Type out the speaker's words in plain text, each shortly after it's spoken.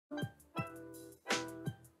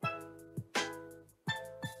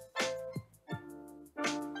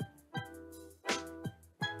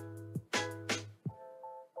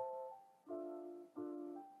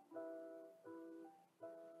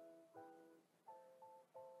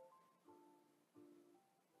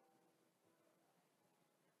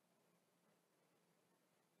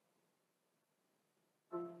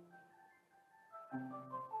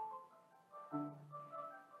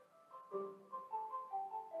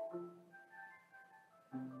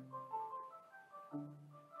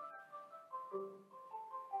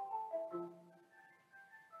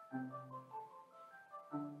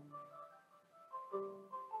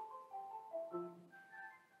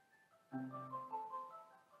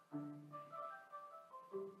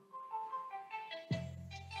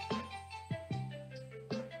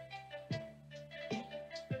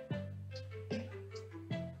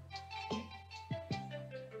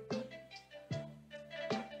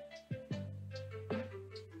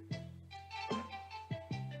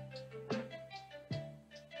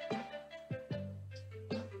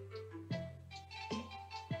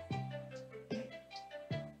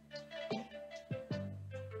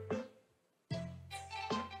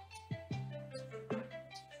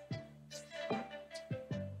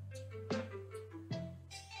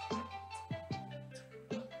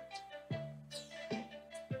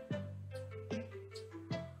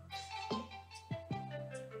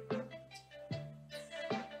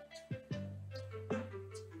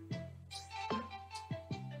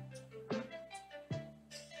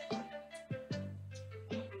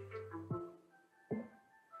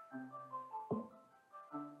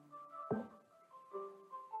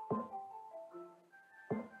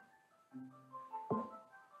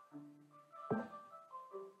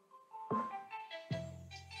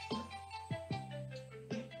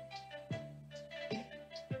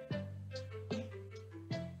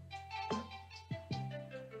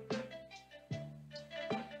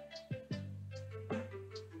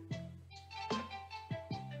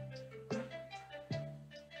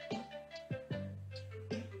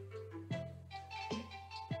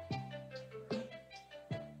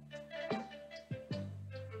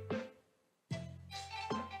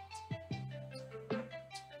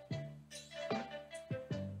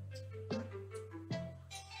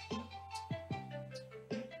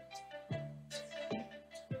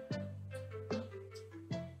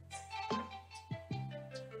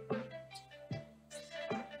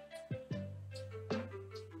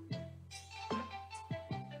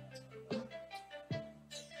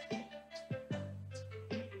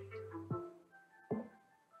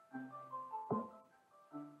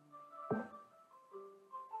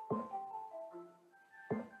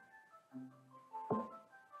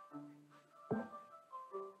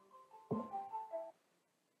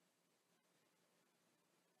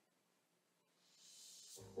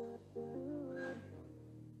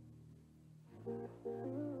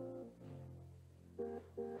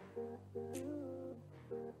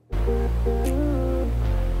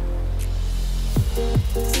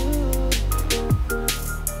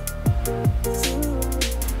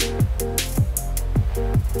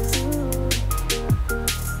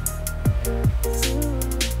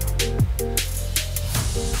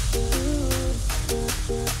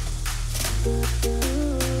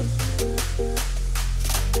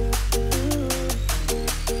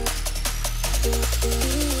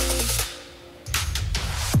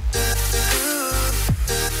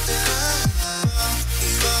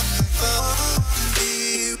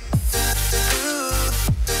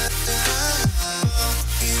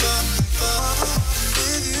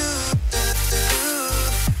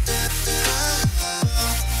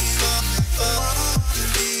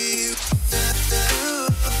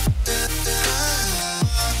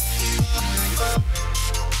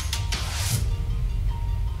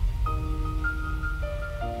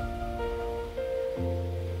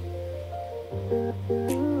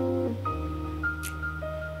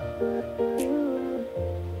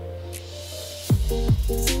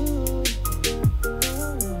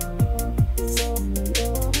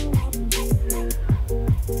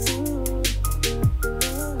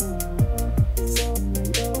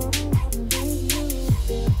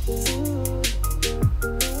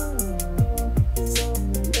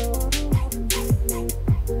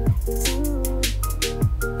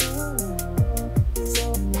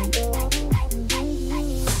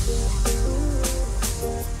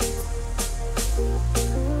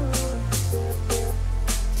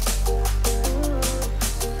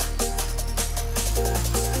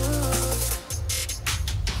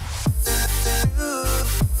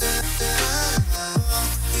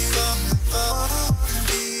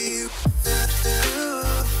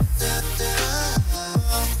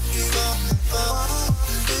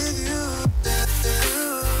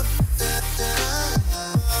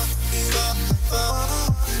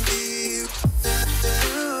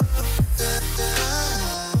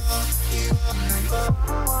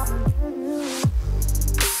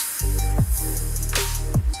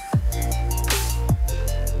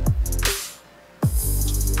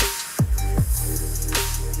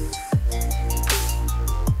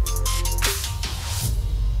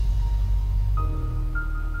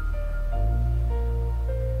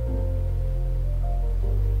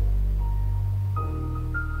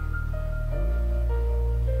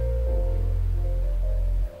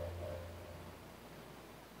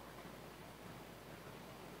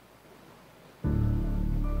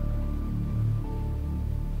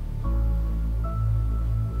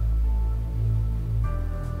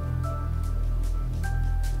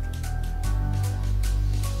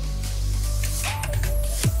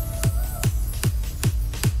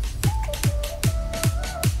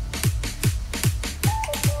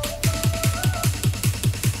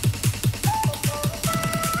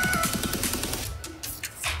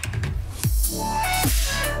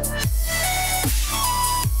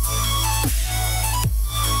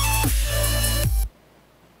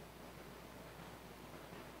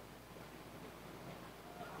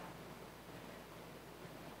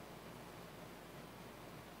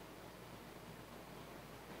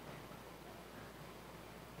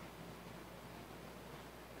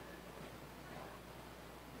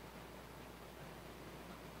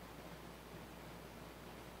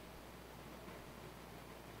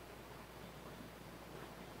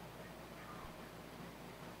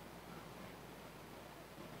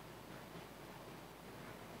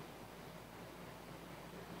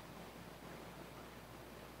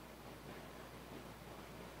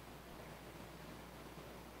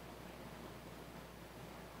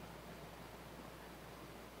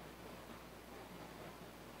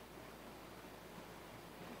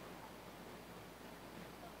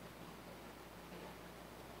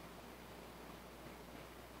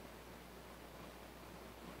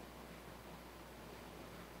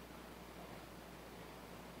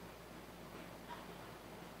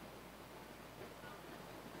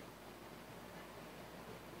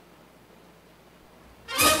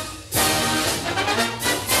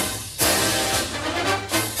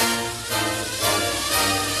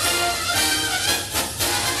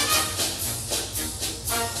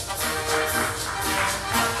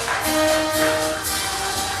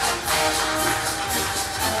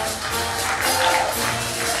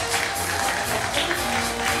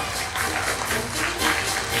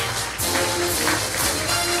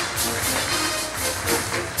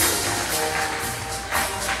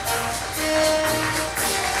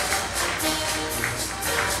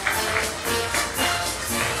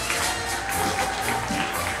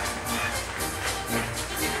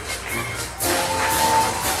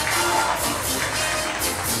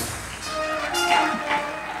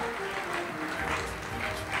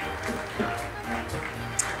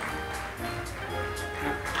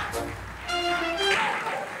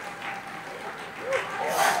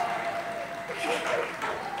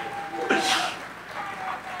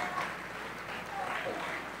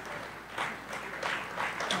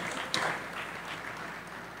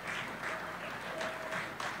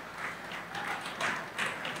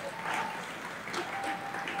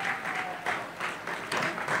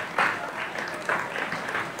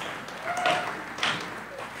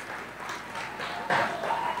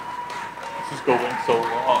This is going so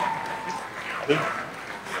long. I think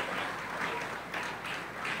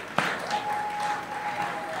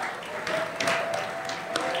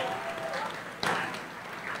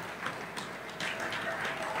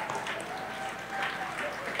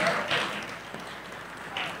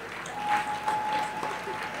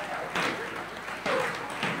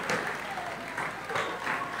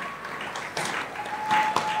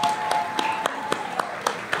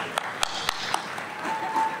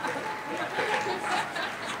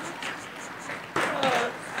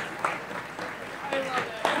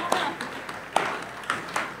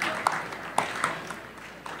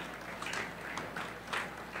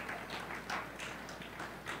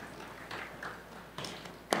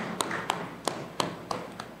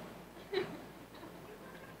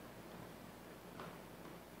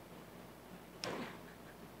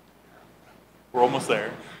we're almost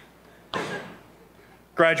there.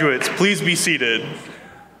 Graduates, please be seated.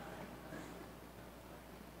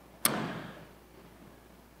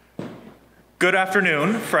 Good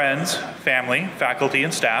afternoon, friends, family, faculty,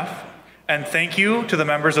 and staff, and thank you to the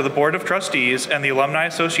members of the Board of Trustees and the Alumni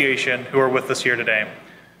Association who are with us here today.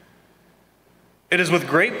 It is with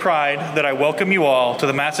great pride that I welcome you all to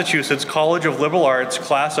the Massachusetts College of Liberal Arts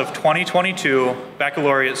Class of 2022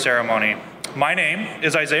 Baccalaureate Ceremony. My name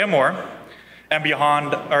is Isaiah Moore, and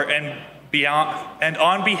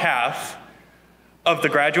on behalf of the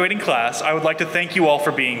graduating class, I would like to thank you all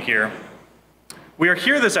for being here. We are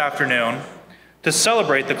here this afternoon to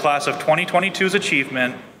celebrate the class of 2022's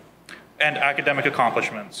achievement and academic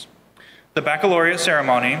accomplishments. The baccalaureate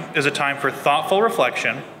ceremony is a time for thoughtful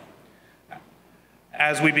reflection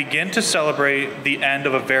as we begin to celebrate the end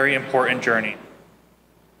of a very important journey.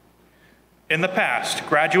 In the past,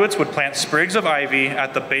 graduates would plant sprigs of ivy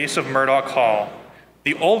at the base of Murdoch Hall,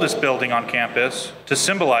 the oldest building on campus, to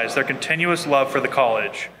symbolize their continuous love for the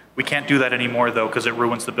college. We can't do that anymore though, because it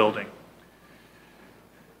ruins the building.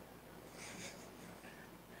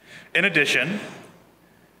 In addition,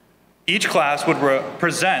 each class would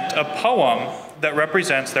present a poem that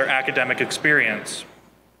represents their academic experience.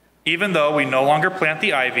 Even though we no longer plant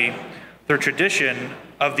the ivy, the tradition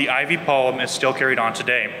of the ivy poem is still carried on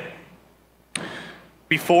today.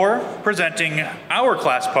 Before presenting our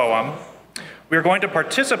class poem, we are going to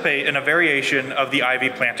participate in a variation of the ivy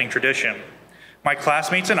planting tradition. My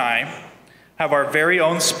classmates and I have our very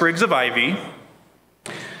own sprigs of ivy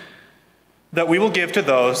that we will give to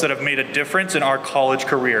those that have made a difference in our college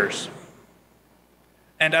careers.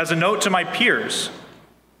 And as a note to my peers,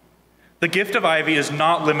 the gift of ivy is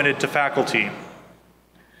not limited to faculty.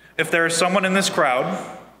 If there is someone in this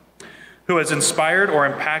crowd who has inspired or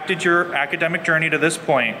impacted your academic journey to this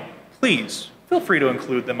point, please feel free to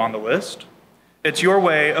include them on the list. It's your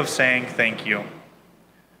way of saying thank you.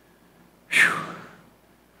 Whew.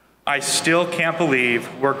 I still can't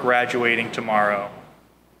believe we're graduating tomorrow.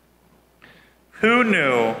 Who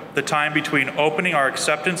knew the time between opening our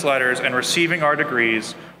acceptance letters and receiving our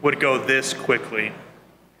degrees would go this quickly?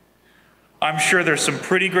 I'm sure there's some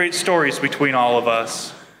pretty great stories between all of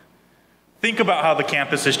us. Think about how the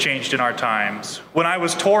campus has changed in our times. When I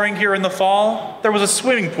was touring here in the fall, there was a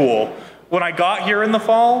swimming pool. When I got here in the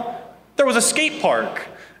fall, there was a skate park.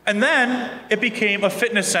 And then it became a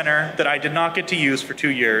fitness center that I did not get to use for 2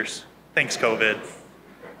 years. Thanks, COVID.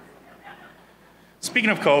 Speaking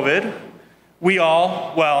of COVID, we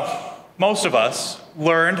all, well, most of us,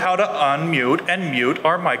 learned how to unmute and mute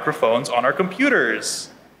our microphones on our computers.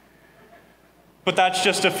 But that's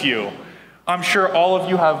just a few. I'm sure all of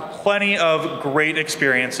you have plenty of great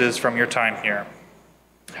experiences from your time here.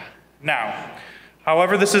 Now,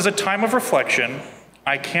 however, this is a time of reflection,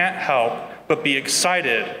 I can't help but be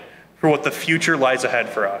excited for what the future lies ahead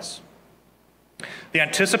for us. The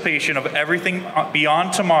anticipation of everything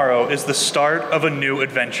beyond tomorrow is the start of a new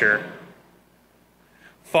adventure.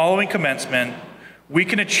 Following commencement, we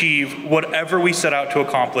can achieve whatever we set out to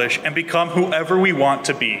accomplish and become whoever we want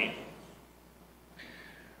to be.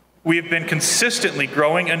 We have been consistently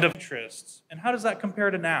growing into interests. And how does that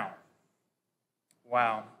compare to now?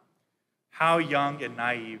 Wow, how young and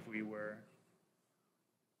naive we were.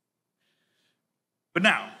 But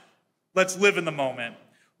now, let's live in the moment.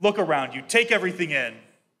 Look around you, take everything in.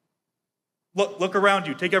 Look around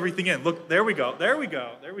you, take everything in. Look, there we go, there we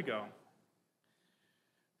go, there we go.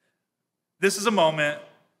 This is a moment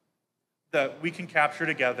that we can capture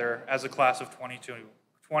together as a class of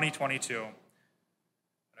 2022.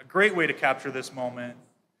 A great way to capture this moment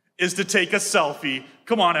is to take a selfie.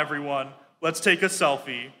 Come on, everyone. Let's take a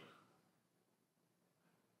selfie.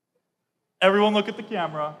 Everyone look at the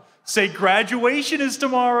camera. Say, graduation is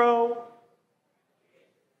tomorrow.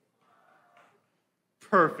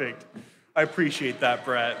 Perfect. I appreciate that,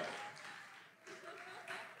 Brett.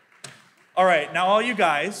 All right, now all you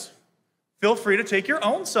guys, feel free to take your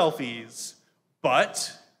own selfies,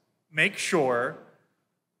 but make sure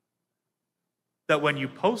that when you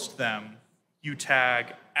post them, you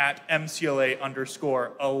tag at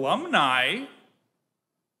MCLA_alumni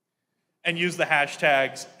and use the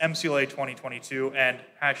hashtags MCLA 2022 and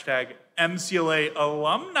hashtag MCLA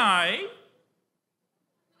alumni.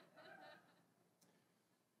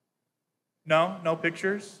 No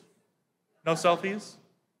pictures? No selfies?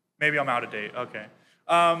 Maybe I'm out of date, okay.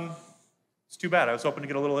 It's too bad, I was hoping to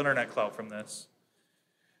get a little internet clout from this.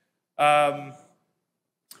 But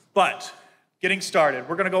getting started,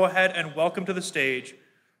 we're gonna go ahead and welcome to the stage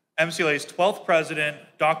MCLA's 12th president,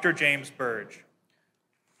 Dr. James Burge.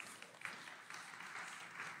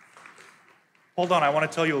 Hold on, I want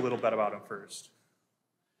to tell you a little bit about him first.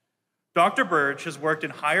 Dr. Burge has worked in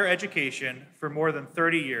higher education for more than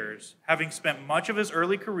 30 years, having spent much of his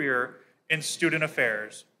early career in student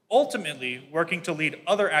affairs, ultimately working to lead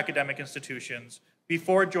other academic institutions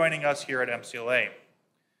before joining us here at MCLA.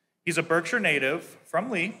 He's a Berkshire native from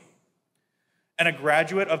Lee and a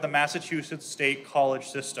graduate of the Massachusetts State College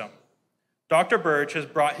System. Dr. Burge has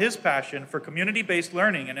brought his passion for community-based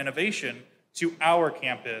learning and innovation to our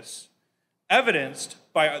campus, evidenced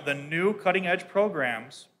by the new cutting-edge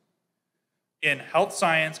programs in health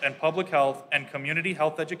science and public health and community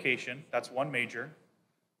health education. That's one major.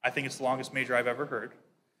 I think it's the longest major I've ever heard.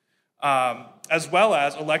 As well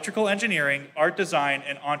as electrical engineering, art design,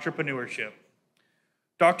 and entrepreneurship.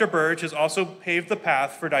 Dr. Burge has also paved the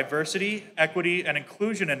path for diversity, equity, and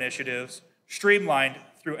inclusion initiatives streamlined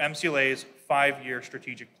through MCLA's 5-year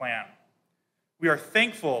strategic plan. We are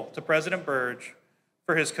thankful to President Burge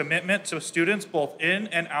for his commitment to students both in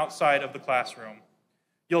and outside of the classroom.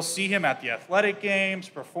 You'll see him at the athletic games,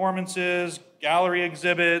 performances, gallery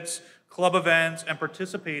exhibits, club events, and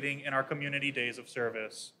participating in our community days of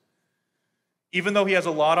service. Even though he has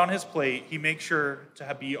a lot on his plate, he makes sure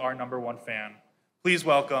to be our #1 fan. Please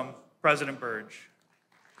welcome President Burge.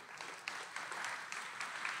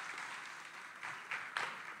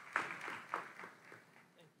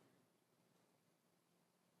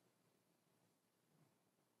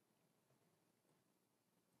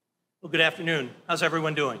 Well, good afternoon. How's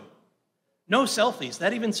everyone doing? No selfies.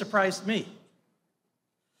 That even surprised me.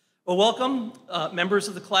 Well, welcome, members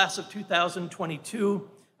of the class of 2022.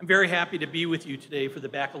 I'm very happy to be with you today for the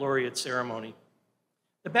Baccalaureate ceremony.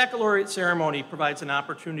 The Baccalaureate ceremony provides an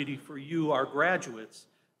opportunity for you, our graduates,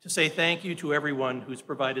 to say thank you to everyone who's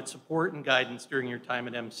provided support and guidance during your time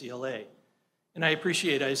at MCLA. And I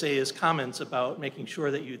appreciate Isaiah's comments about making sure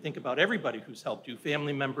that you think about everybody who's helped you,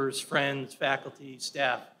 family members, friends, faculty,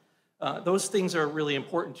 staff. Those things are really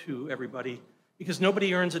important to everybody because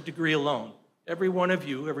nobody earns a degree alone. Every one of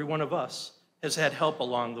you, every one of us, has had help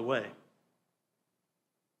along the way.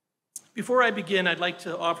 Before I begin, I'd like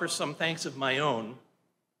to offer some thanks of my own.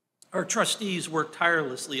 Our trustees work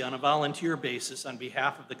tirelessly on a volunteer basis on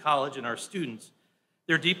behalf of the college and our students.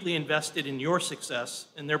 They're deeply invested in your success,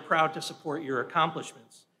 and they're proud to support your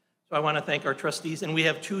accomplishments. So I want to thank our trustees, and we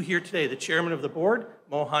have two here today, the chairman of the board,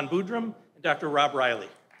 Mohan Budram, and Dr. Rob Riley.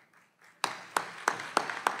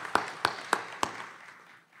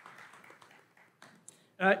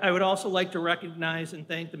 I would also like to recognize and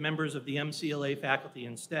thank the members of the MCLA faculty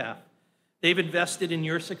and staff. They've invested in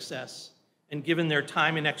your success and given their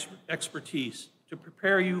time and expertise to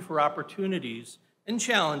prepare you for opportunities and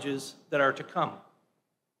challenges that are to come.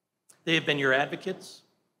 They have been your advocates,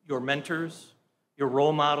 your mentors, your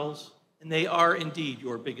role models, and they are indeed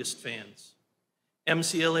your biggest fans.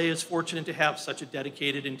 MCLA is fortunate to have such a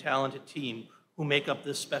dedicated and talented team who make up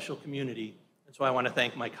this special community, and so I want to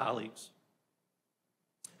thank my colleagues.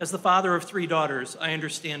 As the father of 3 daughters, I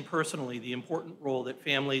understand personally the important role that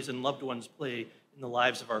families and loved ones play in the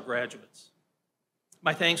lives of our graduates.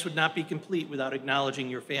 My thanks would not be complete without acknowledging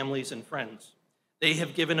your families and friends. They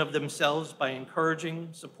have given of themselves by encouraging,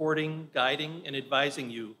 supporting, guiding, and advising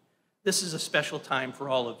you. This is a special time for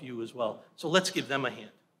all of you as well, so let's give them a hand.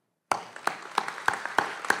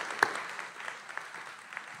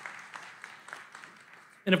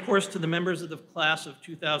 And of course, to the members of the class of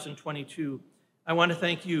 2022, I want to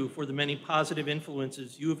thank you for the many positive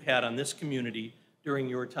influences you have had on this community during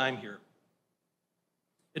your time here.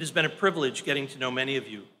 It has been a privilege getting to know many of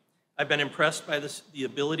you. I've been impressed by the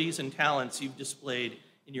abilities and talents you've displayed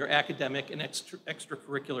in your academic and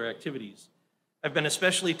extracurricular activities. I've been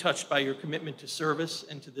especially touched by your commitment to service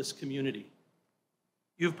and to this community.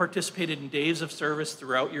 You've participated in days of service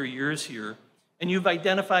throughout your years here, and you've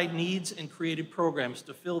identified needs and created programs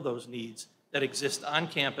to fill those needs that exist on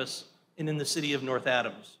campus and in the city of North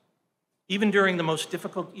Adams. Even during the most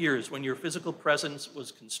difficult years when your physical presence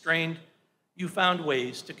was constrained, you found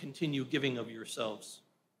ways to continue giving of yourselves.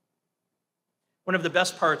 One of the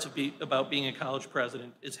best parts about being a college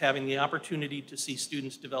president is having the opportunity to see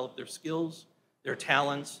students develop their skills, their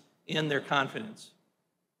talents, and their confidence.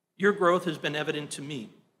 Your growth has been evident to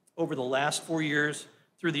me over the last 4 years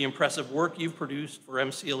through the impressive work you've produced for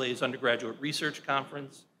MCLA's Undergraduate Research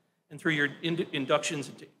Conference and through your inductions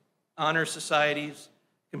into honor societies,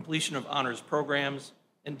 completion of honors programs,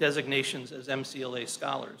 and designations as MCLA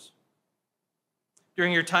scholars.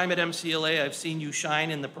 During your time at MCLA, I've seen you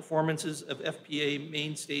shine in the performances of FPA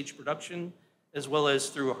main stage production, as well as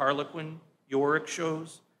through Harlequin, Yorick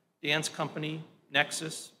shows, dance company,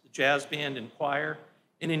 Nexus, the jazz band and choir,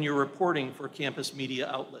 and in your reporting for campus media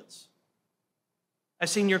outlets. I've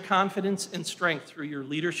seen your confidence and strength through your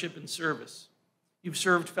leadership and service. You've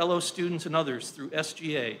served fellow students and others through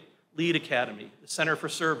SGA, Lead Academy, the Center for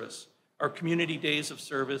Service, our community days of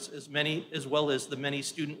service, as well as the many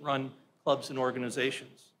student-run clubs and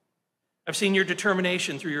organizations. I've seen your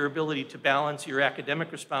determination through your ability to balance your academic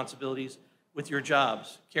responsibilities with your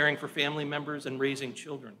jobs, caring for family members and raising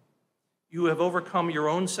children. You have overcome your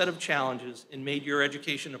own set of challenges and made your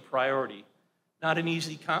education a priority, not an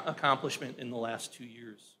easy accomplishment in the last 2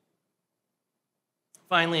 years.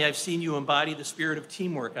 Finally, I've seen you embody the spirit of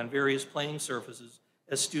teamwork on various playing surfaces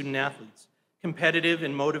as student athletes, competitive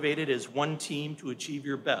and motivated as one team to achieve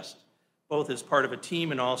your best, both as part of a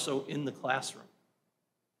team and also in the classroom.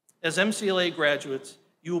 As MCLA graduates,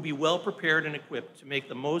 you will be well prepared and equipped to make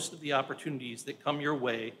the most of the opportunities that come your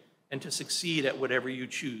way and to succeed at whatever you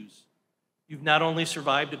choose. You've not only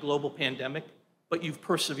survived a global pandemic, but you've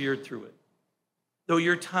persevered through it. Though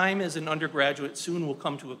your time as an undergraduate soon will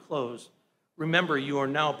come to a close, remember you are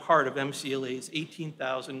now part of MCLA's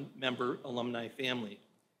 18,000-member alumni family,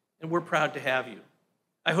 and we're proud to have you.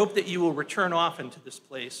 I hope that you will return often to this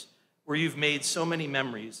place where you've made so many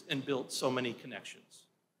memories and built so many connections.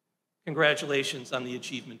 Congratulations on the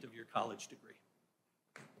achievement of your college degree.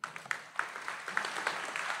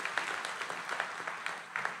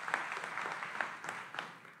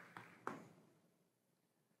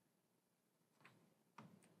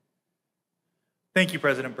 Thank you,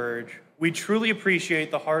 President Burge. We truly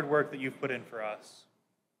appreciate the hard work that you've put in for us.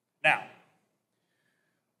 Now,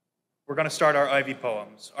 we're going to start our Ivy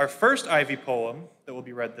poems. Our first Ivy poem that will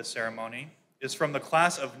be read this ceremony is from the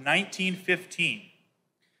class of 1915,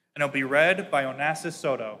 and it'll be read by Onassis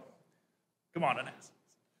Soto. Come on, Onassis.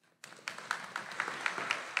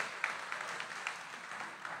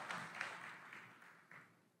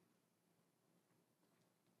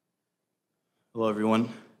 Hello, everyone.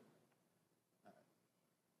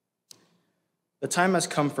 The time has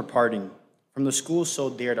come for parting from the school so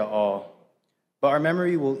dear to all, but our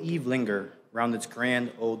memory will eve linger round its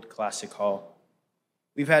grand old classic hall.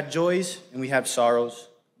 We've had joys and we have sorrows,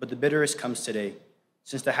 but the bitterest comes today,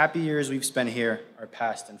 since the happy years we've spent here are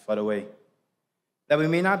past and fled away. That we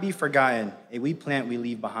may not be forgotten, a wee plant we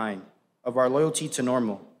leave behind, of our loyalty to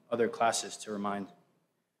normal, other classes to remind.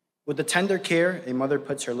 With the tender care a mother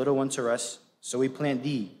puts her little one to rest, so we plant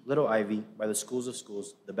thee, little ivy, by the schools of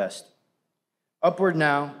schools, the best. Upward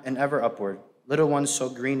now and ever upward, little ones so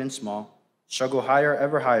green and small, shall go higher,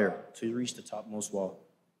 ever higher, to reach the topmost wall.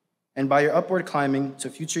 And by your upward climbing to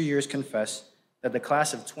future years confess that the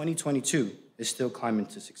class of 2022 is still climbing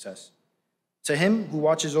to success. To him who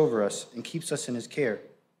watches over us and keeps us in his care,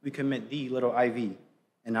 we commit thee, little Ivy,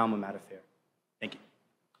 an alma mater fair. Thank you.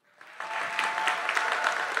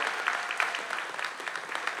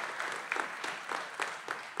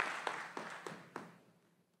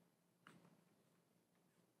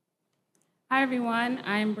 Hi everyone,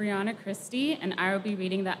 I'm Brianna Christie, and I will be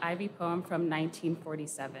reading the Ivy poem from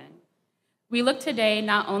 1947. We look today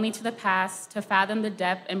not only to the past to fathom the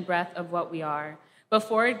depth and breadth of what we are, but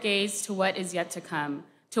forward gaze to what is yet to come,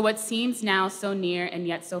 to what seems now so near and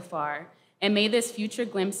yet so far. And may this future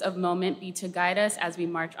glimpse of moment be to guide us as we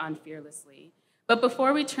march on fearlessly. But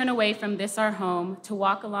before we turn away from this our home, to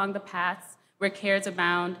walk along the paths where cares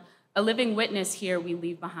abound, a living witness here we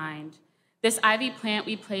leave behind. This ivy plant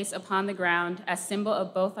we place upon the ground as symbol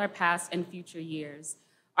of both our past and future years,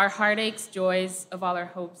 our heartaches, joys, of all our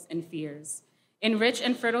hopes and fears. In rich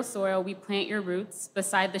and fertile soil, we plant your roots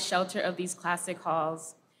beside the shelter of these classic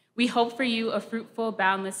halls. We hope for you a fruitful,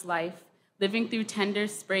 boundless life, living through tender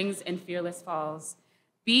springs and fearless falls.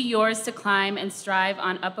 Be yours to climb and strive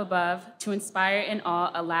on up above, to inspire in all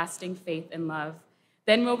a lasting faith and love.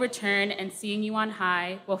 Then we'll return, and seeing you on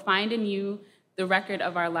high, we'll find in you the record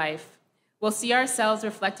of our life. We'll see ourselves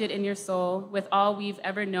reflected in your soul with all we've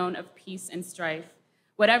ever known of peace and strife.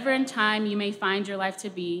 Whatever in time you may find your life to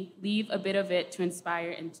be, leave a bit of it to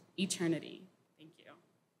inspire in eternity. Thank you.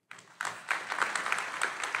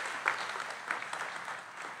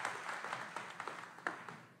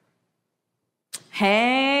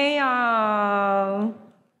 Hey, y'all.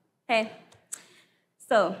 Hey.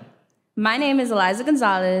 So, my name is Eliza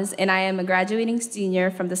Gonzalez, and I am a graduating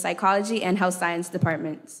senior from the Psychology and Health Science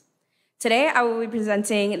departments. Today, I will be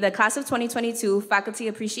presenting the Class of 2022 Faculty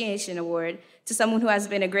Appreciation Award to someone who has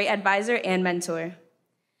been a great advisor and mentor.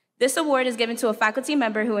 This award is given to a faculty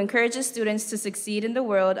member who encourages students to succeed in the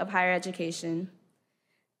world of higher education.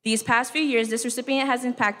 These past few years, this recipient has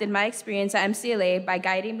impacted my experience at MCLA by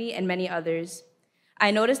guiding me and many others.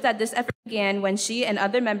 I noticed that this effort began when she and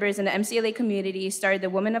other members in the MCLA community started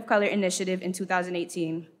the Women of Color Initiative in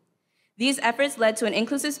 2018. These efforts led to an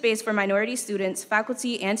inclusive space for minority students,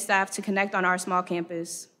 faculty, and staff to connect on our small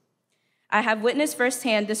campus. I have witnessed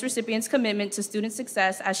firsthand this recipient's commitment to student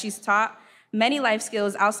success as she's taught many life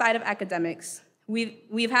skills outside of academics.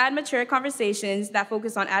 We've had mature conversations that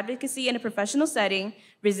focus on advocacy in a professional setting,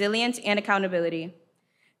 resilience, and accountability.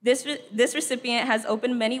 This recipient has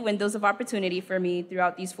opened many windows of opportunity for me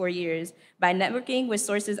throughout these 4 years by networking with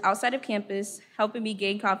sources outside of campus, helping me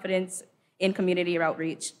gain confidence in community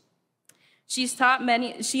outreach. She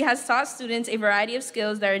has taught students a variety of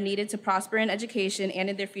skills that are needed to prosper in education and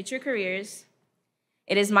in their future careers.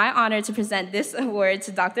 It is my honor to present this award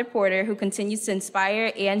to Dr. Porter, who continues to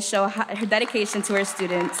inspire and show her dedication to her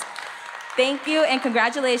students. Thank you and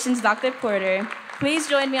congratulations, Dr. Porter. Please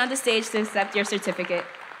join me on the stage to accept your certificate.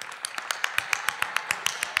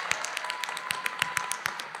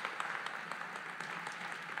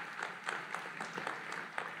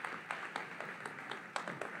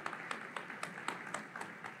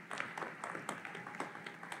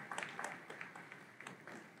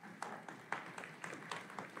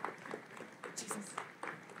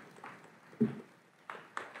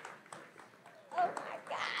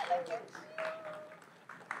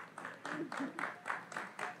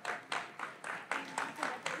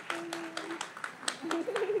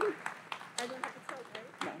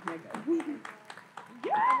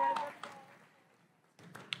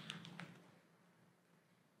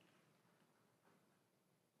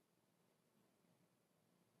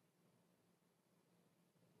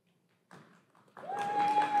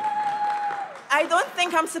 I don't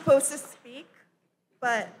think I'm supposed to speak,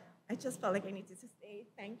 but I just felt like I needed to say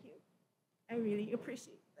thank you. I really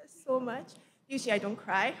appreciate this so much. Usually I don't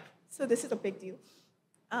cry, so this is a big deal.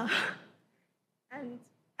 And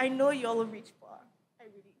I know y'all will reach far.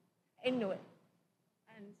 I know it.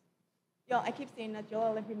 And y'all, I keep saying that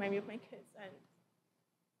y'all remind me of my kids, and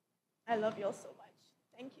I love y'all so much.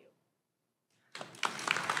 Thank you.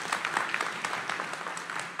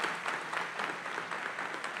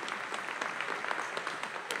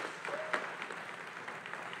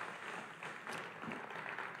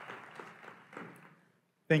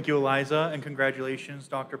 Thank you, Eliza, and congratulations,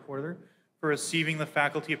 Dr. Porter, for receiving the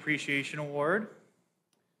Faculty Appreciation Award.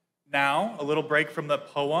 Now, a little break from the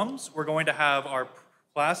poems. We're going to have our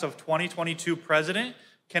Class of 2022 President,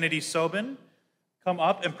 Kennedy Sobin, come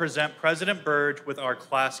up and present President Burge with our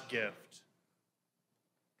class gift.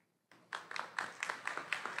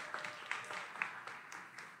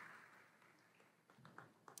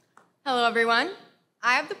 Hello, everyone.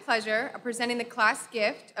 I have the pleasure of presenting the class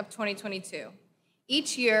gift of 2022.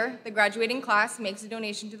 Each year, the graduating class makes a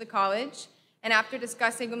donation to the college, and after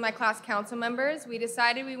discussing with my class council members, we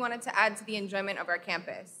decided we wanted to add to the enjoyment of our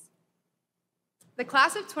campus. The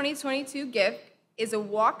class of 2022 gift is a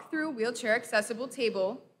walk-through wheelchair-accessible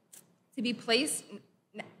table to be placed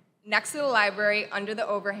next to the library under the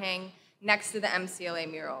overhang next to the MCLA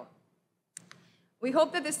mural. We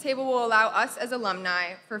hope that this table will allow us as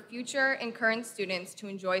alumni for future and current students to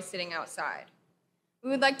enjoy sitting outside. We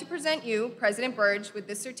would like to present you, President Burge, with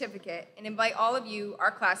this certificate and invite all of you, our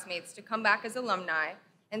classmates, to come back as alumni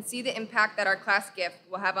and see the impact that our class gift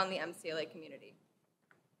will have on the MCLA community.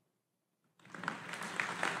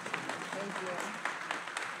 Thank you.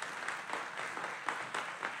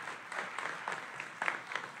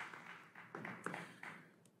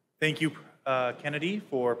 Thank you, Kennedy,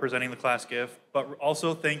 for presenting the class gift, but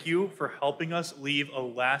also thank you for helping us leave a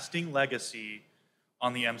lasting legacy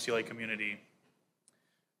on the MCLA community.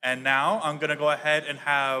 And now I'm going to go ahead and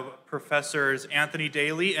have Professors Anthony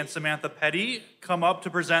Daly and Samantha Petty come up to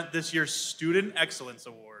present this year's Student Excellence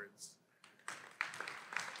Awards.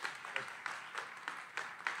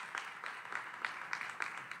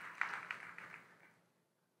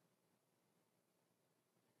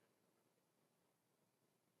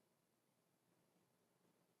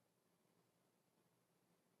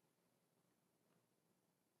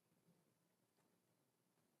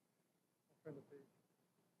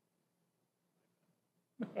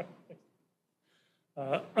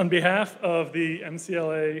 On behalf of the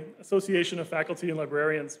MCLA Association of Faculty and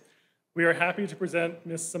Librarians, we are happy to present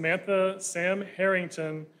Ms. Samantha Sam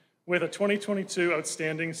Harrington with a 2022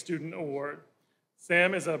 Outstanding Student Award.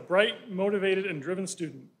 Sam is a bright, motivated, and driven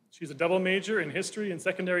student. She's a double major in history and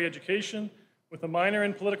secondary education with a minor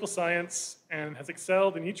in political science and has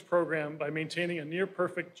excelled in each program by maintaining a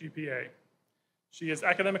near-perfect GPA. She is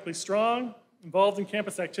academically strong, involved in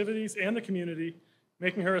campus activities and the community,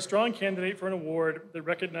 making her a strong candidate for an award that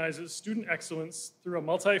recognizes student excellence through a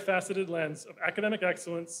multifaceted lens of academic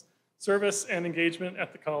excellence, service, and engagement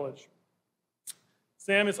at the college.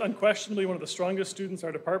 Sam is unquestionably one of the strongest students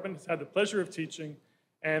our department has had the pleasure of teaching,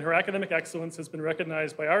 and her academic excellence has been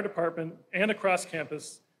recognized by our department and across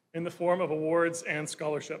campus in the form of awards and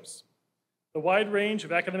scholarships. The wide range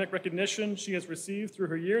of academic recognition she has received through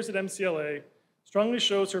her years at MCLA strongly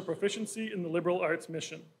shows her proficiency in the liberal arts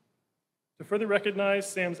mission. To further recognize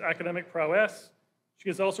Sam's academic prowess, she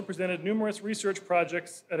has also presented numerous research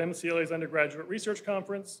projects at MCLA's Undergraduate Research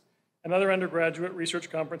Conference and other undergraduate research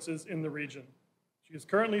conferences in the region. She is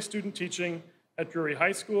currently student teaching at Drury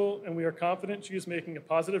High School, and we are confident she is making a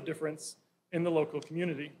positive difference in the local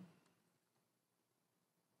community.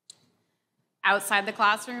 Outside the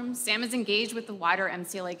classroom, Sam is engaged with the wider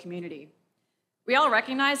MCLA community. We all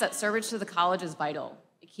recognize that service to the college is vital.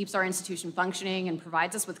 It keeps our institution functioning and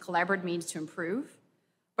provides us with collaborative means to improve,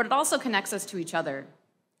 but it also connects us to each other.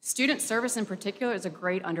 Student service in particular is a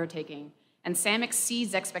great undertaking, and Sam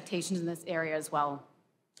exceeds expectations in this area as well.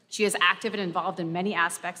 She is active and involved in many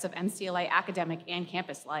aspects of MCLA academic and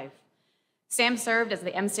campus life. Sam served as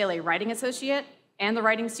the MCLA Writing Associate and the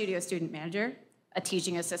Writing Studio Student Manager, a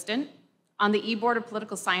teaching assistant, on the E-Board of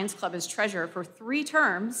Political Science Club as treasurer for 3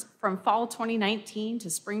 terms from fall 2019 to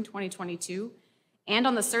spring 2022, and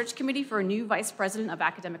on the search committee for a new vice president of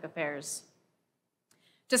academic affairs.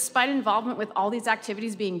 Despite involvement with all these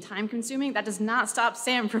activities being time-consuming, that does not stop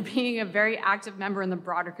Sam from being a very active member in the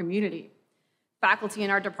broader community. Faculty in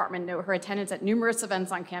our department note her attendance at numerous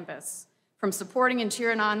events on campus, from supporting and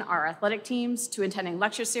cheering on our athletic teams to attending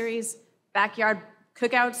lecture series, backyard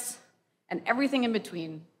cookouts, and everything in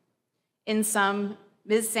between. In sum,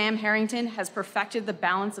 Ms. Sam Harrington has perfected the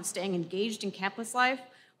balance of staying engaged in campus life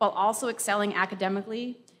while also excelling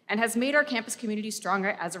academically, and has made our campus community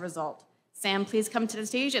stronger as a result. Sam, please come to the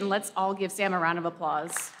stage, and let's all give Sam a round of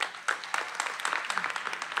applause.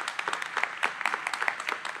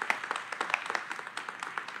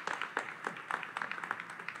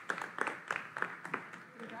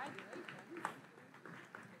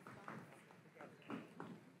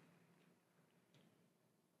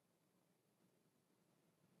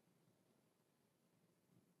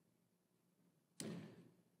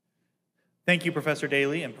 Thank you, Professor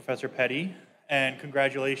Daly and Professor Petty, and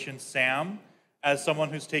congratulations, Sam. As someone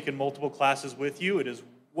who's taken multiple classes with you, it is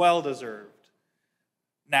well deserved.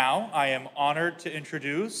 Now, I am honored to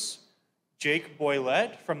introduce Jake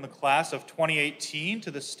Boylett from the class of 2018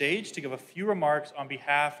 to the stage to give a few remarks on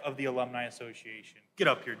behalf of the Alumni Association. Get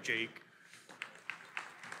up here, Jake.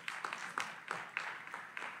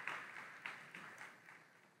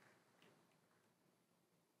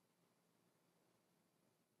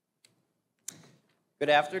 Good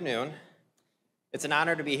afternoon. It's an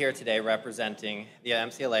honor to be here today representing the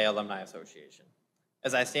MCLA Alumni Association.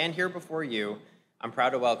 As I stand here before you, I'm proud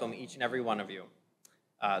to welcome each and every one of you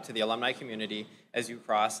to the alumni community as you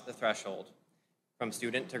cross the threshold from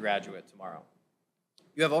student to graduate tomorrow.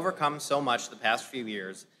 You have overcome so much the past few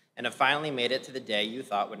years and have finally made it to the day you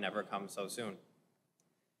thought would never come so soon.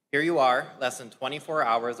 Here you are, less than 24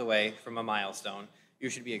 hours away from a milestone you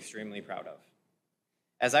should be extremely proud of.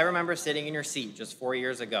 As I remember sitting in your seat just 4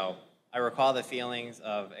 years ago, I recall the feelings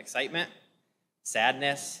of excitement,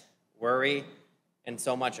 sadness, worry, and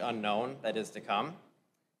so much unknown that is to come.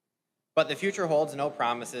 But the future holds no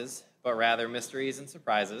promises, but rather mysteries and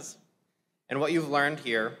surprises, and what you've learned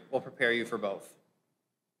here will prepare you for both.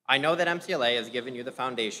 I know that MCLA has given you the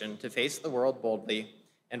foundation to face the world boldly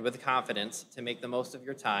and with confidence to make the most of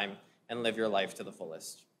your time and live your life to the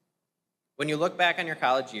fullest. When you look back on your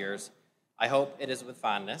college years, I hope it is with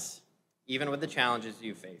fondness, even with the challenges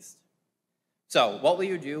you faced. So, what will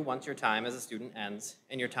you do once your time as a student ends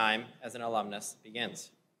and your time as an alumnus begins?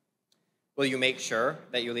 Will you make sure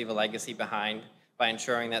that you leave a legacy behind by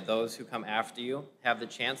ensuring that those who come after you have the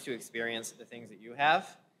chance to experience the things that you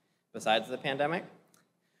have, besides the pandemic?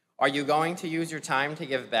 Are you going to use your time to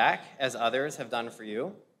give back as others have done for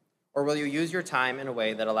you? Or will you use your time in a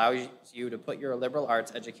way that allows you to put your liberal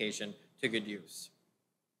arts education to good use?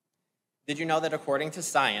 Did you know that according to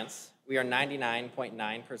science, we are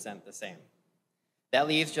 99.9% the same? That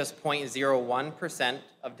leaves just 0.01%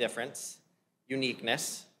 of difference,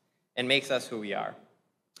 uniqueness, and makes us who we are.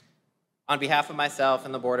 On behalf of myself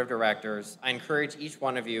and the board of directors, I encourage each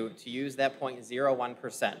one of you to use that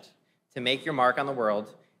 0.01% to make your mark on the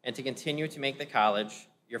world and to continue to make the college,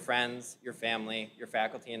 your friends, your family, your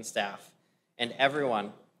faculty and staff, and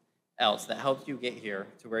everyone else that helped you get here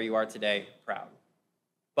to where you are today proud.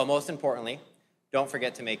 But most importantly, don't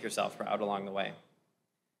forget to make yourself proud along the way.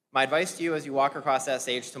 My advice to you as you walk across that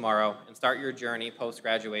stage tomorrow and start your journey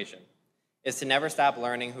post-graduation is to never stop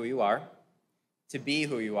learning who you are, to be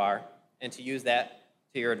who you are, and to use that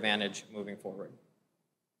to your advantage moving forward.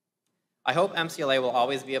 I hope MCLA will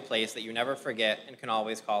always be a place that you never forget and can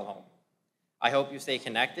always call home. I hope you stay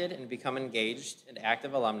connected and become engaged and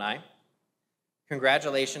active alumni.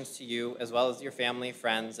 Congratulations to you, as well as your family,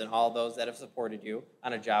 friends, and all those that have supported you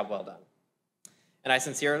on a job well done. And I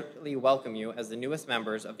sincerely welcome you as the newest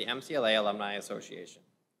members of the MCLA Alumni Association.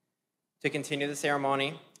 To continue the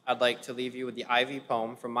ceremony, I'd like to leave you with the Ivy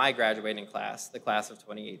poem from my graduating class, the class of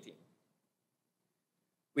 2018.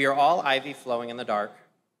 We are all ivy flowing in the dark,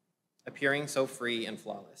 appearing so free and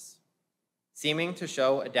flawless, seeming to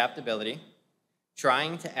show adaptability,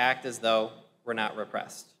 trying to act as though we're not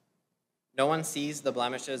repressed. No one sees the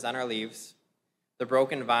blemishes on our leaves, the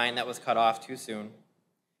broken vine that was cut off too soon,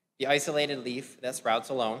 the isolated leaf that sprouts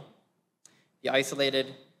alone, the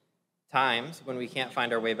isolated times when we can't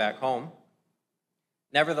find our way back home.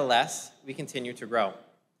 Nevertheless, we continue to grow.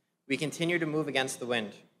 We continue to move against the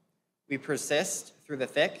wind. We persist through the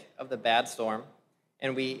thick of the bad storm,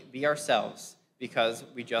 and we be ourselves because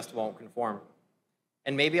we just won't conform.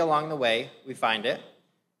 And maybe along the way, we find it.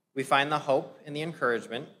 We find the hope and the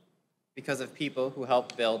encouragement because of people who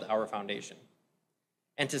helped build our foundation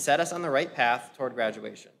and to set us on the right path toward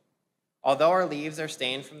graduation. Although our leaves are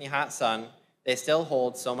stained from the hot sun, they still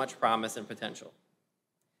hold so much promise and potential.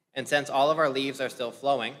 And since all of our leaves are still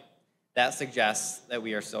flowing, that suggests that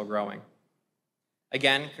we are still growing.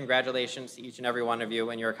 Again, congratulations to each and every one of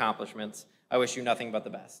you and your accomplishments. I wish you nothing but the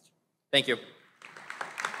best. Thank you.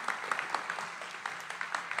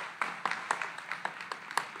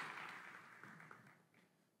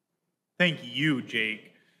 Thank you,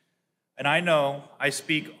 Jake. And I know I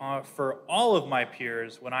speak for all of my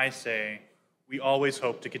peers when I say we always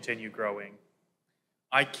hope to continue growing.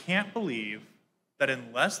 I can't believe that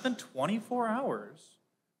in less than 24 hours,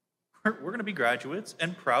 we're going to be graduates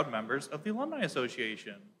and proud members of the Alumni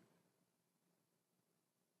Association.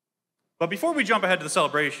 But before we jump ahead to the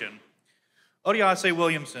celebration, Odiase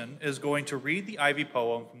Williamson is going to read the Ivy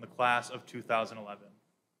poem from the class of 2011.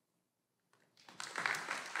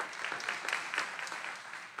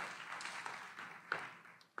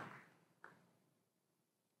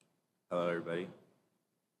 Hello, everybody.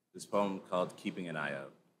 This poem called Keeping an Eye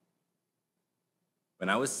Out. When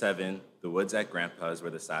I was 7, the woods at Grandpa's were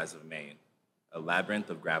the size of Maine, a labyrinth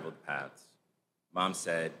of graveled paths. Mom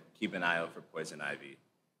said, keep an eye out for poison ivy,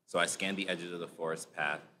 so I scanned the edges of the forest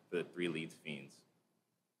path for the 3-leaved fiends.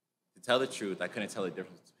 To tell the truth, I couldn't tell the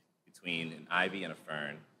difference between an ivy and a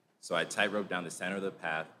fern, so I tightrope down the center of the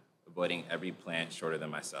path, avoiding every plant shorter than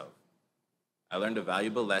myself. I learned a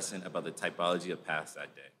valuable lesson about the typology of paths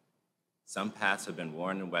that day. Some paths have been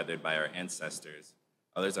worn and weathered by our ancestors.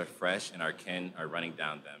 Others are fresh and our kin are running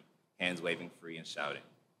down them, hands waving free and shouting.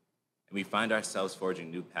 And we find ourselves forging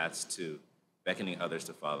new paths too, beckoning others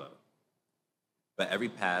to follow. But every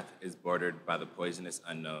path is bordered by the poisonous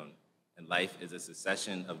unknown, and life is a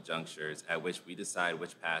succession of junctures at which we decide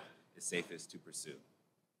which path is safest to pursue.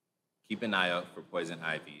 Keep an eye out for poison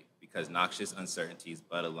ivy, because noxious uncertainties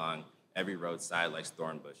bud along every roadside like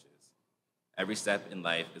thorn bushes. Every step in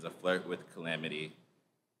life is a flirt with calamity.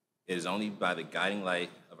 It is only by the guiding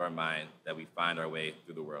light of our mind that we find our way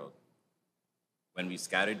through the world. When we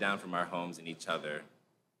scatter down from our homes and each other,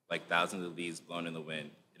 like thousands of leaves blown in the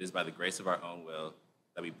wind, it is by the grace of our own will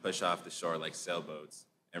that we push off the shore like sailboats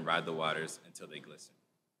and ride the waters until they glisten.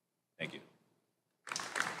 Thank you.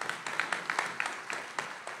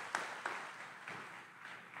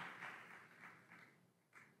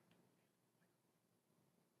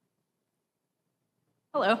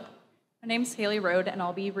 Hello, my name's Haley Rode, and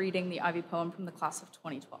I'll be reading the Ivy poem from the class of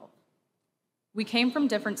 2012. We came from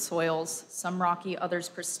different soils, some rocky, others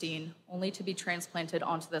pristine, only to be transplanted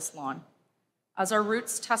onto this lawn. As our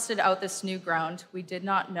roots tested out this new ground, we did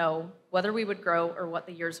not know whether we would grow or what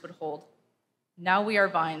the years would hold. Now we are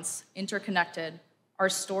vines, interconnected, our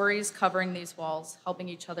stories covering these walls, helping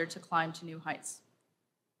each other to climb to new heights.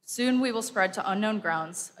 Soon we will spread to unknown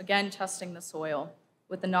grounds, again testing the soil,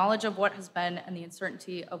 with the knowledge of what has been and the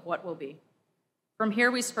uncertainty of what will be. From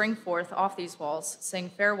here we spring forth off these walls,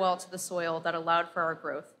 saying farewell to the soil that allowed for our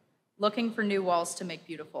growth, looking for new walls to make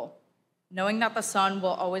beautiful, knowing that the sun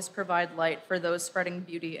will always provide light for those spreading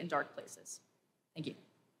beauty in dark places. Thank you.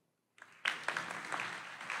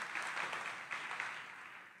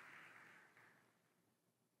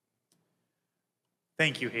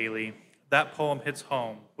 Thank you, Haley. That poem hits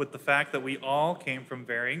home with the fact that we all came from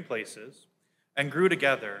varying places and grew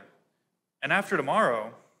together. And after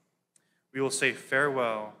tomorrow, we will say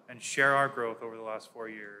farewell and share our growth over the last 4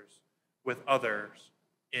 years with others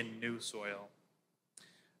in new soil.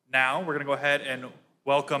 Now, we're going to go ahead and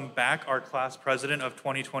welcome back our class president of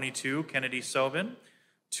 2022, Kennedy Sylvan,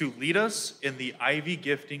 to lead us in the Ivy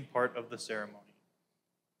gifting part of the ceremony.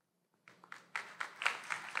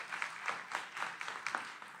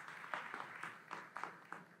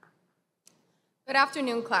 Good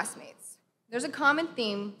afternoon, classmates. There's a common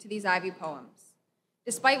theme to these Ivy poems.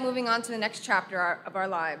 Despite moving on to the next chapter of our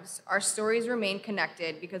lives, our stories remain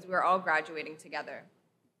connected because we're all graduating together.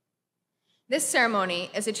 This ceremony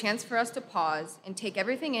is a chance for us to pause and take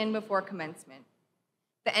everything in before commencement.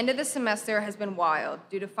 The end of the semester has been wild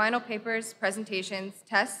due to final papers, presentations,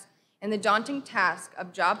 tests, and the daunting task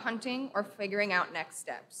of job hunting or figuring out next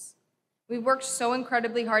steps. We've worked so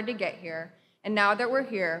incredibly hard to get here, and now that we're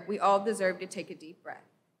here, we all deserve to take a deep breath.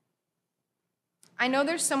 I know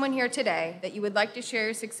there's someone here today that you would like to share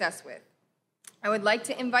your success with. I would like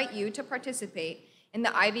to invite you to participate in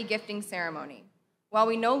the Ivy gifting ceremony. While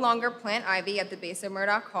we no longer plant ivy at the base of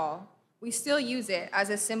Murdoch Hall, we still use it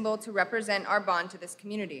as a symbol to represent our bond to this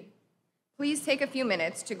community. Please take a few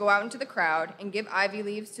minutes to go out into the crowd and give ivy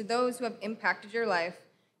leaves to those who have impacted your life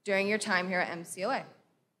during your time here at MCLA.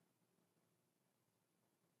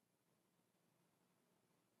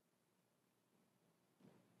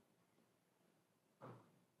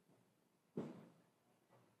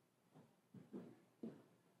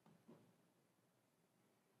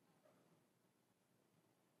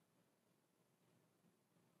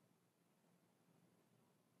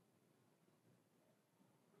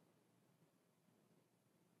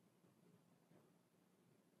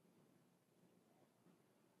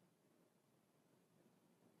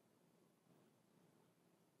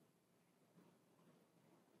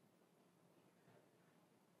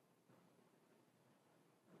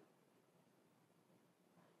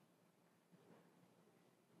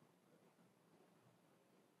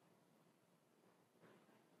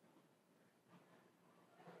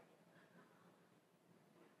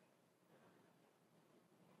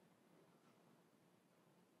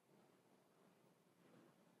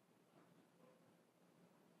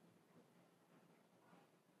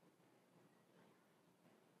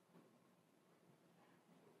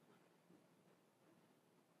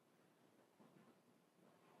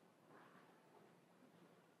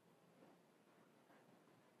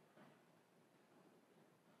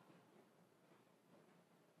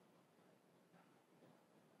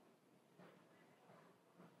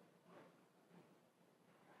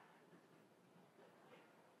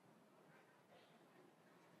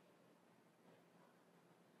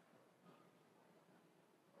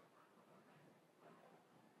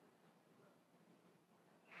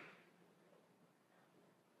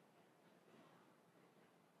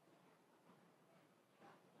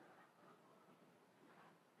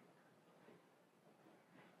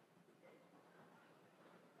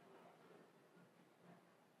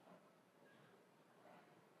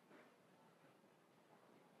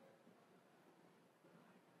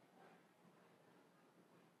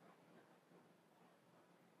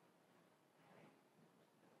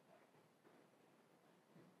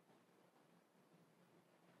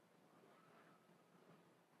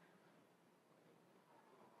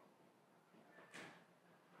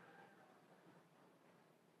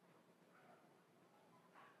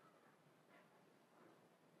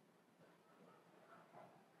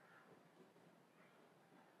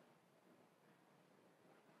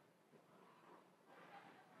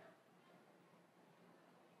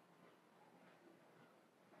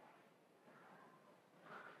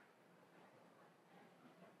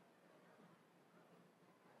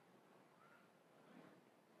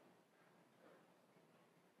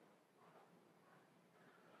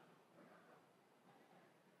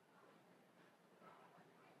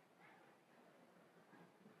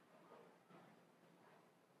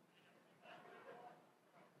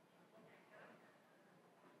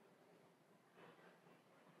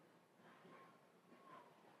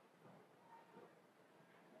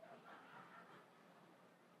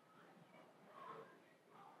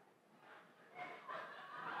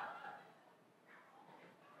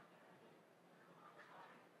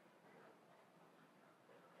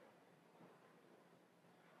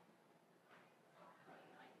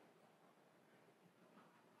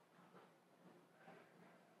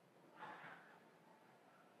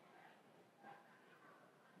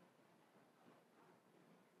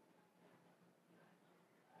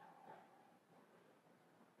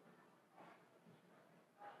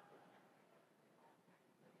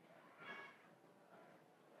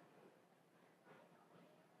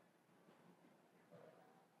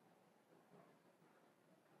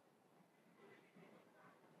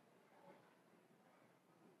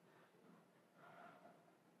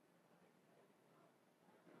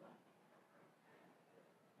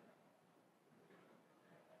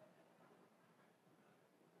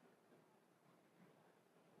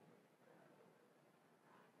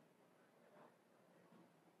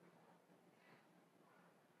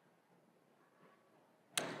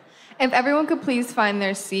 If everyone could please find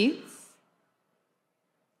their seats.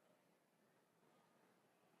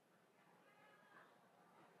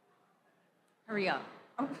 Hurry up.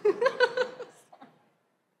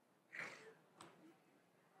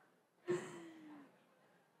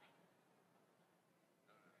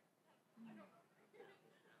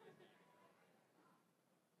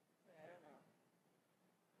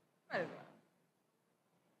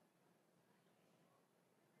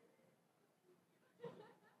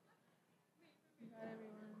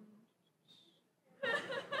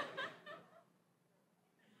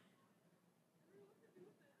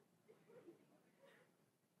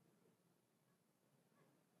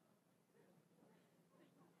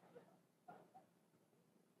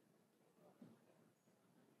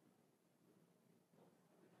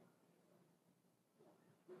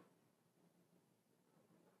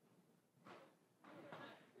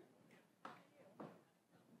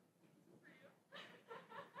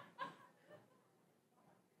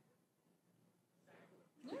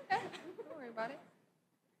 Okay, don't worry about it.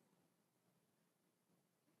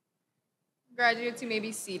 Graduates, you may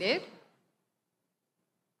be seated.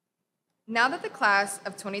 Now that the class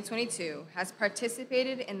of 2022 has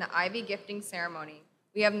participated in the Ivy gifting ceremony,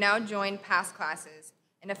 we have now joined past classes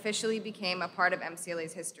and officially became a part of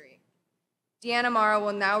MCLA's history. Deanna Mara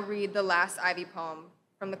will now read the last Ivy poem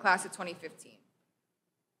from the class of 2015.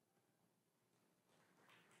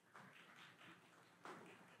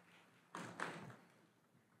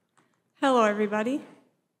 Hello, everybody.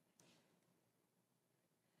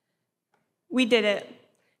 We did it.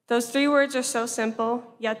 Those 3 words are so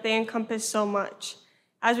simple, yet they encompass so much.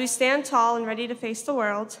 As we stand tall and ready to face the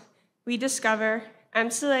world, we discover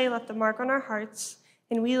MCLA left a mark on our hearts,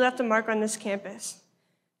 and we left a mark on this campus.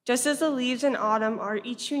 Just as the leaves in autumn are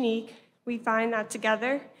each unique, we find that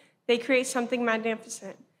together, they create something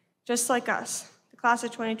magnificent, just like us, the class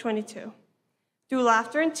of 2022. Through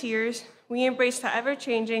laughter and tears, we embrace the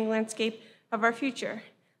ever-changing landscape of our future,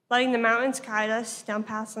 letting the mountains guide us down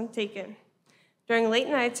paths untaken. During late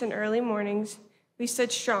nights and early mornings, we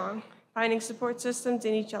stood strong, finding support systems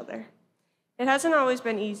in each other. It hasn't always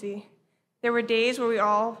been easy. There were days where we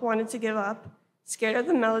all wanted to give up, scared of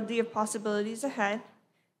the melody of possibilities ahead,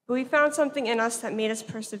 but we found something in us that made us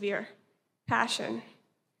persevere: passion.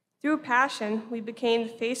 Through passion, we became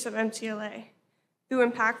the face of MCLA. Through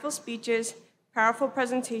impactful speeches, powerful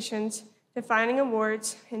presentations, defining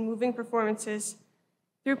awards, and moving performances,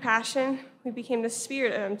 through passion, we became the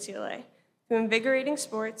spirit of MCLA. Through invigorating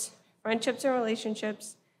sports, friendships and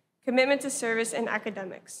relationships, commitment to service and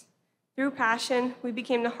academics. Through passion, we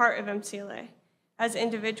became the heart of MCLA, as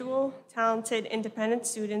individual, talented, independent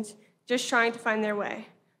students just trying to find their way,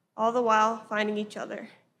 all the while finding each other.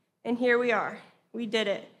 And here we are. We did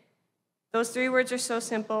it. Those 3 words are so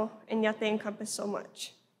simple, and yet they encompass so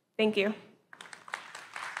much. Thank you.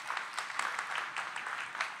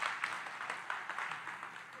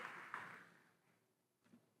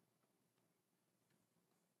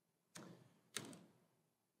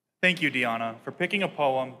 Thank you, Deanna, for picking a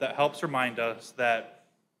poem that helps remind us that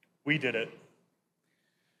we did it.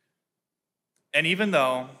 And even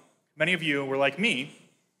though many of you were like me,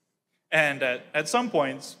 and at some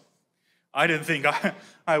points, I didn't think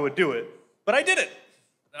I would do it, but I did it.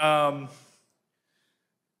 Now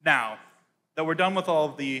that we're done with all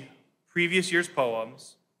of the previous year's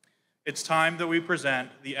poems, it's time that we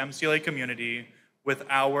present the MCLA community with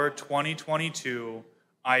our 2022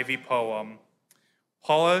 Ivy poem.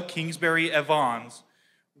 Paula Kingsbury Evans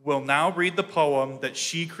will now read the poem that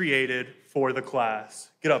she created for the class.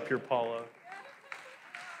 Get up here, Paula.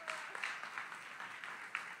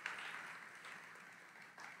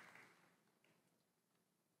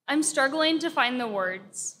 I'm struggling to find the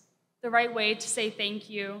words, the right way to say thank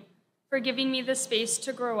you for giving me the space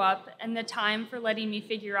to grow up and the time for letting me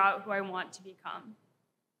figure out who I want to become.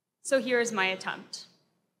 So here's my attempt.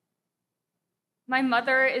 My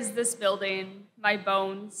mother is this building, my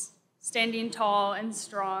bones, standing tall and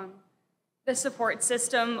strong, the support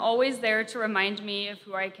system always there to remind me of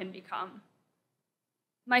who I can become.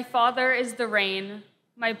 My father is the rain,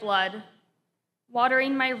 my blood,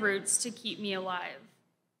 watering my roots to keep me alive,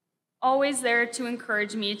 always there to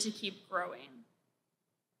encourage me to keep growing.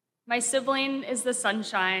 My sibling is the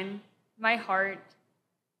sunshine, my heart,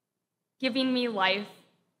 giving me life,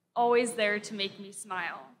 always there to make me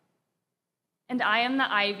smile. And I am the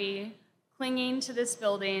ivy, clinging to this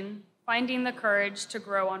building, finding the courage to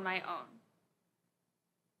grow on my own.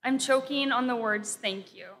 I'm choking on the words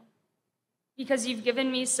thank you. Because you've given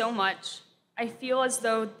me so much, I feel as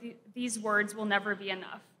though these words will never be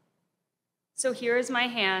enough. So here is my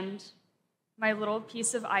hand, my little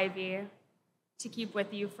piece of ivy, to keep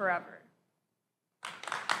with you forever.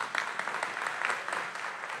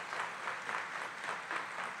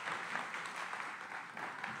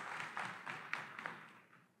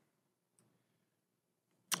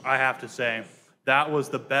 I have to say, that was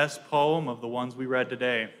the best poem of the ones we read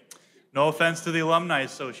today. No offense to the Alumni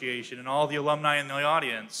Association and all the alumni in the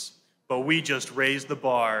audience, but we just raised the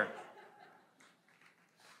bar.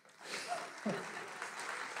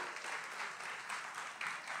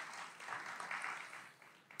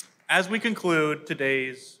 As we conclude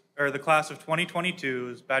the class of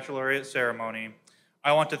 2022's Baccalaureate ceremony,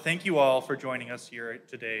 I want to thank you all for joining us here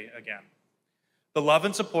today again. The love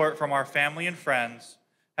and support from our family and friends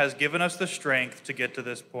has given us the strength to get to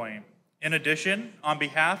this point. In addition, on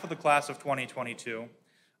behalf of the class of 2022,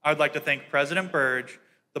 I would like to thank President Burge,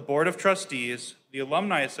 the Board of Trustees, the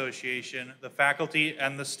Alumni Association, the faculty,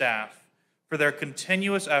 and the staff for their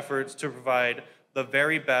continuous efforts to provide the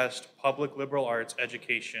very best public liberal arts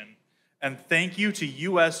education. And thank you to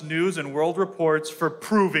U.S. News and World Reports for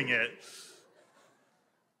proving it.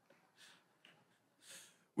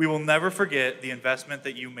 We will never forget the investment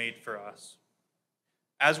that you made for us.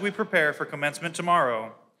 As we prepare for commencement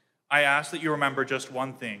tomorrow, I ask that you remember just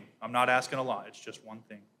one thing. I'm not asking a lot, it's just one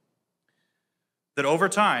thing. That over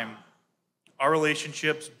time, our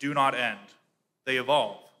relationships do not end, they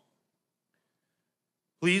evolve.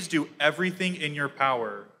 Please do everything in your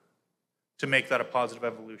power to make that a positive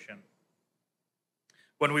evolution.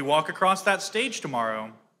 When we walk across that stage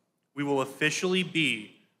tomorrow, we will officially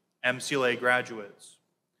be MCLA graduates,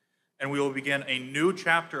 and we will begin a new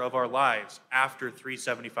chapter of our lives after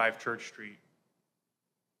 375 Church Street.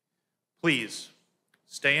 Please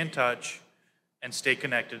stay in touch and stay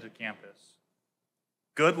connected to campus.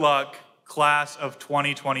 Good luck, class of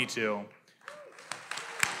 2022.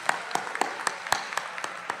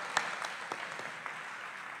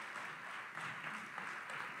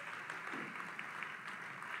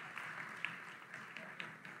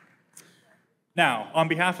 Now, on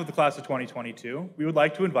behalf of the class of 2022, we would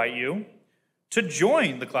like to invite you to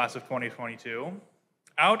join the class of 2022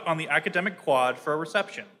 out on the academic quad for a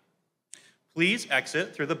reception. Please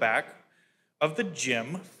exit through the back of the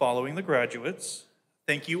gym following the graduates.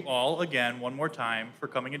 Thank you all again one more time for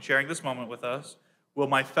coming and sharing this moment with us. Will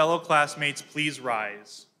my fellow classmates please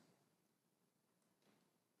rise?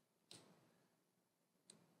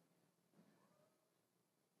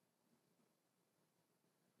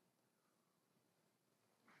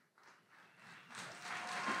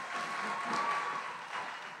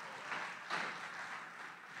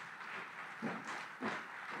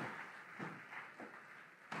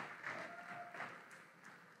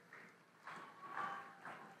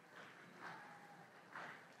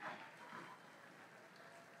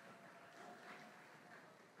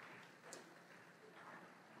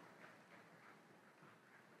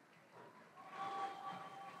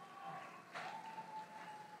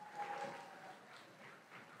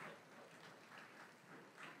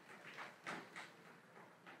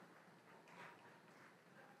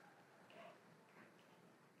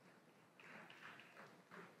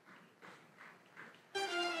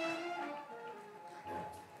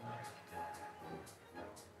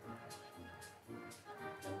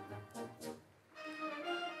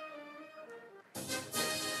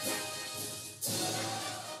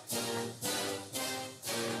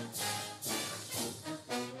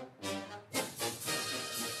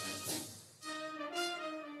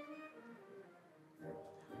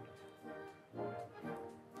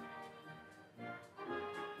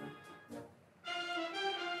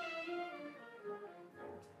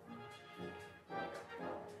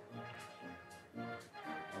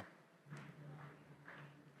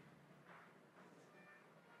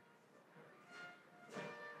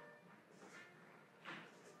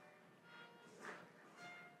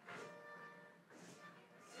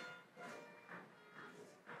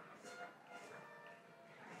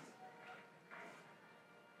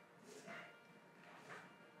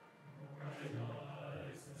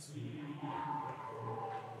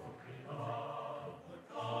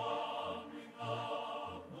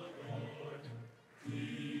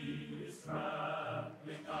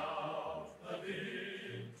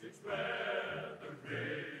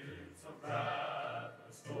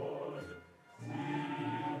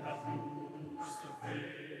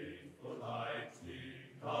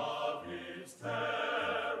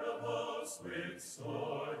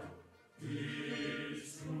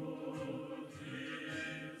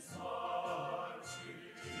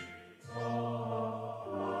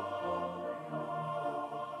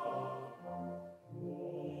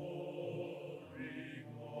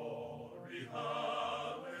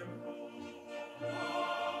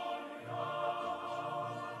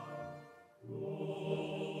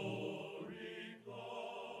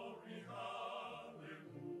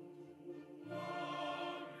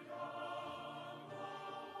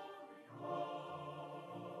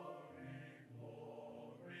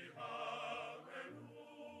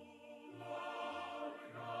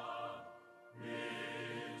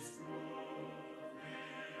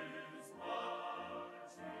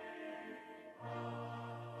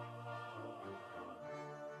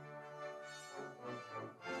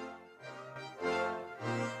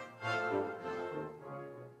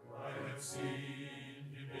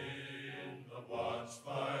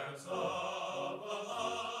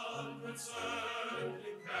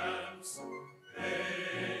 encircling camps.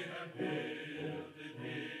 They have builded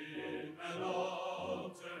him an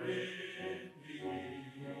altar in the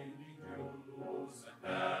evening dews and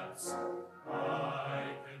damps. I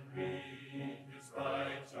can read his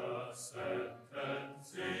righteous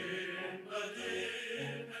sentence in the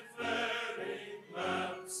dim and flaring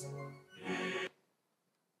lamps.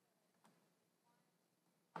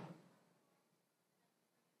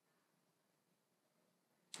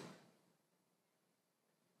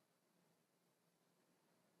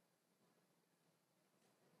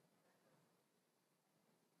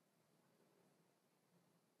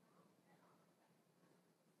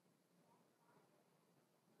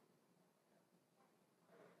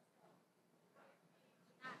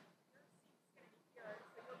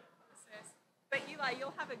 But Eli,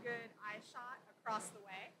 you'll have a good eye shot across the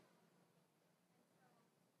way.